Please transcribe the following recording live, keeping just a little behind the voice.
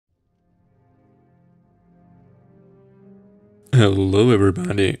Hello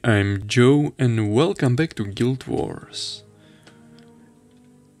everybody, I'm Joe and welcome back to Guild Wars.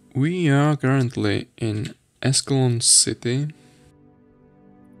 We are currently in Ascalon City,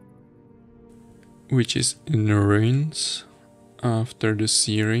 which is in ruins after the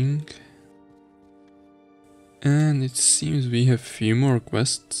searing. And it seems we have few more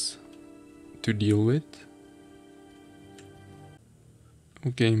quests to deal with.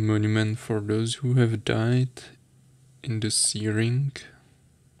 Okay, monument for those who have died in the searing.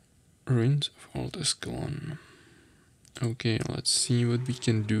 Ruins of Old Ascalon. Okay, let's see what we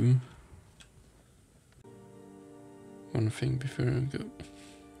can do. One thing before I go.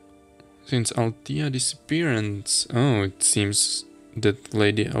 Since Althea disappearance. Oh, it seems that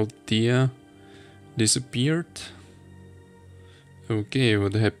Lady Althea disappeared. Okay,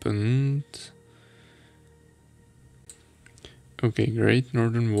 what happened? Okay, Great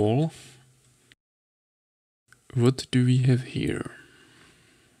Northern Wall. What do we have here?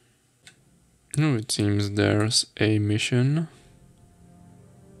 No, it seems there's a mission.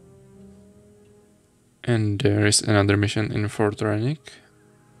 And there is another mission in Fort Rennick.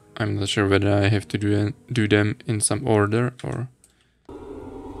 I'm not sure whether I have to do them in some order or...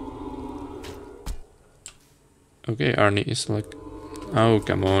 Okay, Arnie is like... Oh,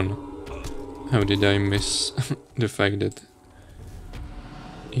 come on. How did I miss the fact that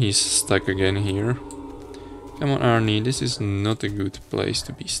he's stuck again here? Come on, Arnie, this is not a good place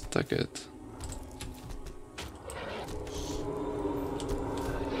to be stuck at.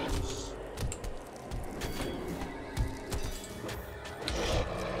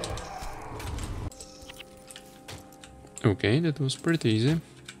 Okay, that was pretty easy.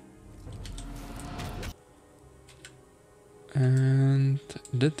 And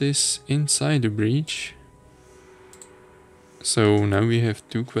that is inside the breach. So now we have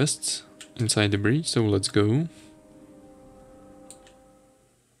two quests inside the breach, so let's go.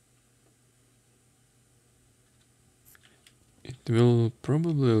 It will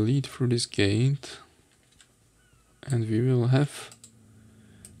probably lead through this gate. And we will have...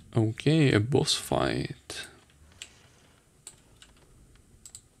 Okay, a boss fight.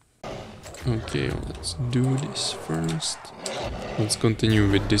 Okay, let's do this first. Let's continue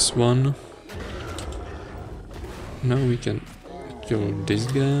with this one. Now we can kill this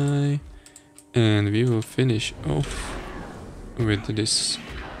guy. And we will finish off with this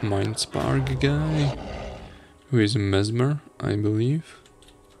Mind Spark guy. Who is Mesmer, I believe.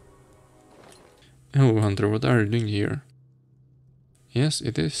 Hello Hunter, what are you doing here? Yes,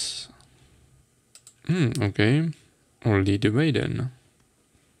 it is. Okay. I'll lead the way then.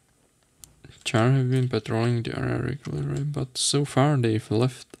 Charr have been patrolling the area regularly, but so far they've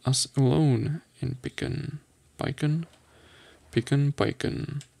left us alone in Picken.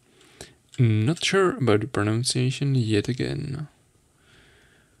 Not sure about the pronunciation yet again.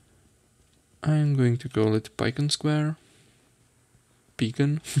 I'm going to call it Piken Square.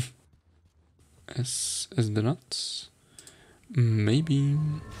 Pecan. as the nuts. Maybe.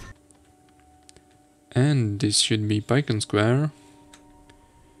 And this should be Piken Square.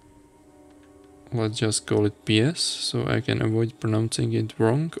 Let's just call it PS, so I can avoid pronouncing it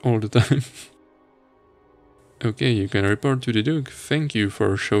wrong all the time. Okay, you can report to the Duke. Thank you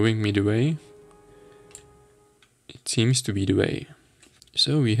for showing me the way. It seems to be the way.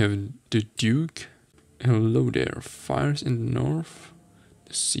 So we have the Duke. Hello there. Fires in the north.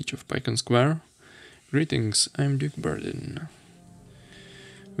 The siege of Piken Square. Greetings, I'm Duke Burden.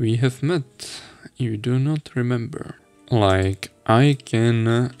 We have met. You do not remember. Like, I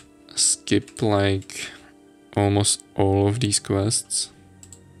can... skip like almost all of these quests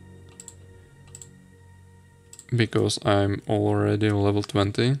because I'm already level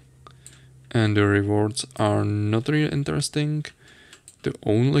 20 and the rewards are not really interesting. The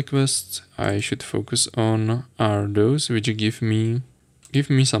only quests I should focus on are those which give me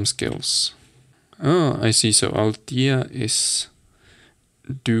some skills. Oh, I see, so Althea is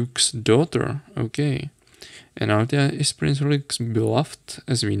Duke's daughter, okay. And Althea is Prince Rick's beloved,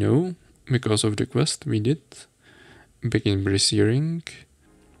 as we know, because of the quest we did back in Pre-searing.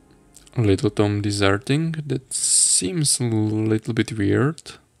 Little Tom deserting, that seems a little bit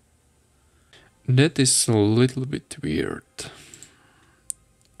weird. That is a little bit weird.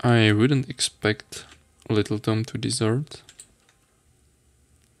 I wouldn't expect Little Tom to desert.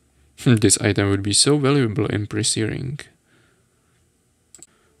 This item would be so valuable in Pre-searing.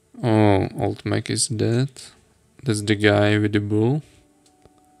 Oh, Old Mac is dead. That's the guy with the bull.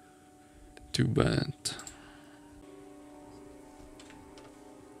 Too bad.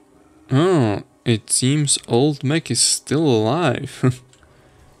 Oh, it seems Old Mac is still alive.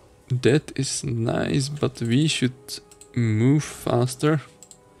 That is nice, but we should move faster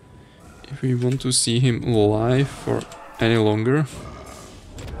if we want to see him alive for any longer.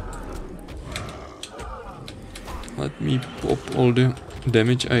 Let me pop all the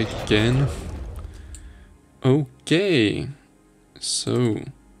damage I can. Okay, so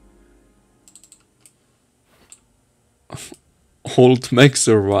Old Mac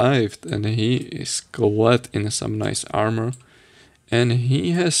survived and he is clad in some nice armor. And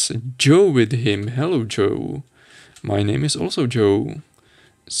he has Joe with him. Hello, Joe. My name is also Joe.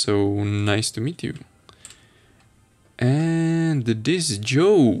 So nice to meet you. And this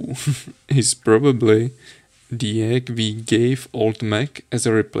Joe is probably the egg we gave Old Mac as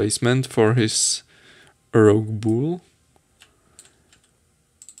a replacement for his rogue bull.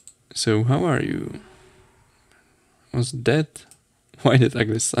 So how are you? Was that? Why that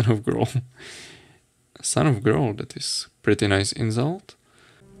ugly son of girl? Son of girl, that is pretty nice insult.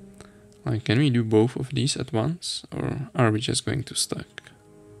 Like, can we do both of these at once? Or are we just going to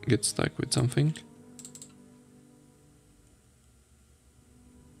get stuck with something?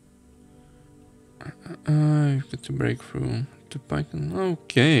 I've got to break through to Python.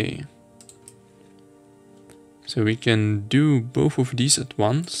 Okay. So we can do both of these at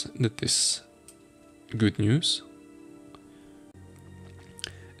once. That is good news.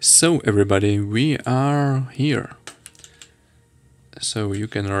 So everybody, we are here. So you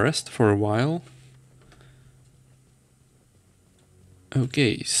can rest for a while.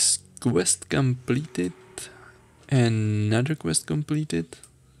 Okay, quest completed. Another quest completed.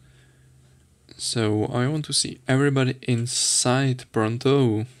 So I want to see everybody inside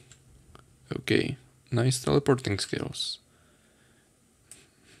pronto. Okay, nice teleporting skills.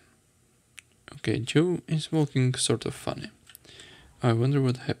 Okay, Joe is walking sort of funny. I wonder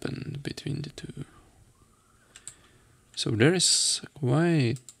what happened between the two. So there is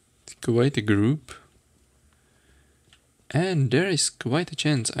quite a group. And there is quite a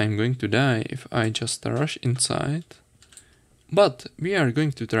chance I'm going to die if I just rush inside. But we are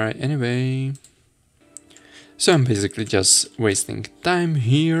going to try anyway. So I'm basically just wasting time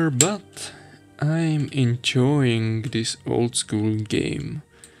here, but I'm enjoying this old school game.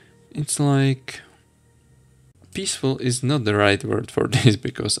 It's like... peaceful is not the right word for this,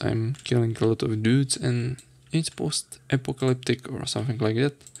 because I'm killing a lot of dudes and it's post-apocalyptic or something like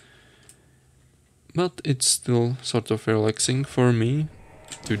that. But it's still sort of relaxing for me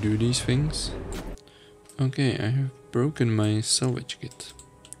to do these things. Okay, I have broken my salvage kit.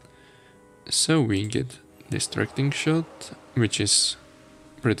 So we get distracting shot, which is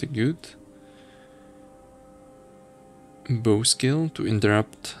pretty good. Bow skill to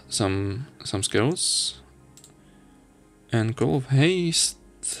interrupt some skills. And Call of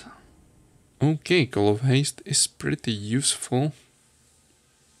Haste. Okay, Call of Haste is pretty useful.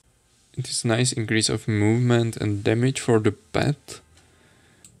 It is nice increase of movement and damage for the pet.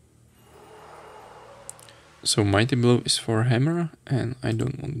 So Mighty Blow is for hammer, and I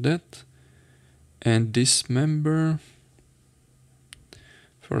don't want that. And Dismember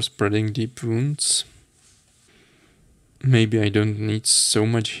for spreading deep wounds. Maybe I don't need so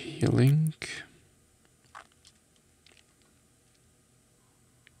much healing.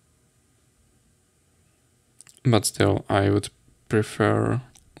 But still, I would prefer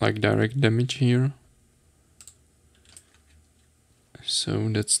like direct damage here. So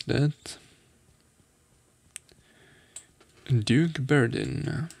that's that. Duke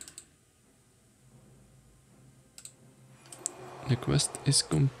Burden. The quest is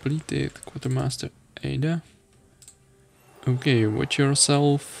completed. Quartermaster Ada. Okay, watch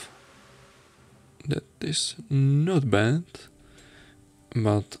yourself. That is not bad.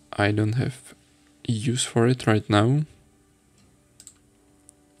 But I don't have use for it right now.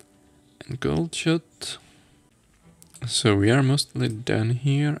 And Gold Shot. So we are mostly done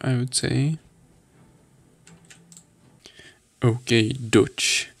here, I would say. Okay,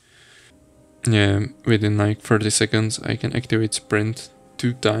 dodge. Yeah, within like 30 seconds I can activate sprint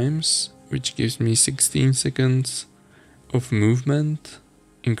 2 times, which gives me 16 seconds of movement,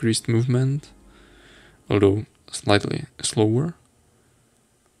 increased movement, although slightly slower.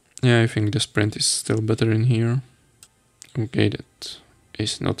 Yeah, I think the sprint is still better in here. Okay, that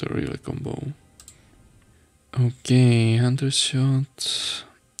is not a real combo. Okay, Hunter Shot.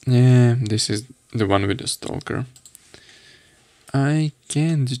 Yeah, this is the one with the Stalker. I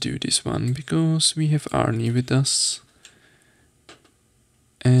can't do this one because we have Arnie with us.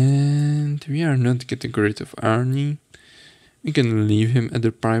 And we are not getting rid of Arnie. We can leave him at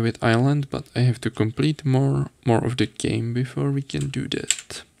the private island, but I have to complete more of the game before we can do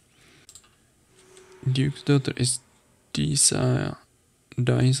that. Duke's daughter is Diza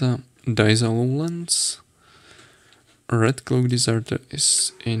Lowlands. Red Cloak Deserter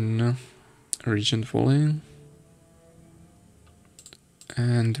is in Regent Valley.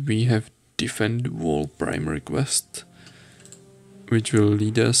 And we have Defend Wall primary quest, which will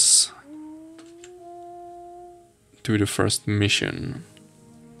lead us to the first mission.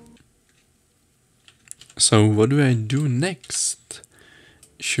 So what do I do next?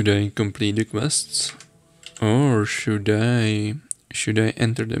 Should I complete the quests? Or should I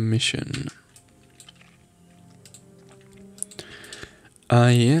enter the mission?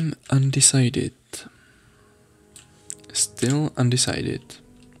 I am undecided. Still undecided.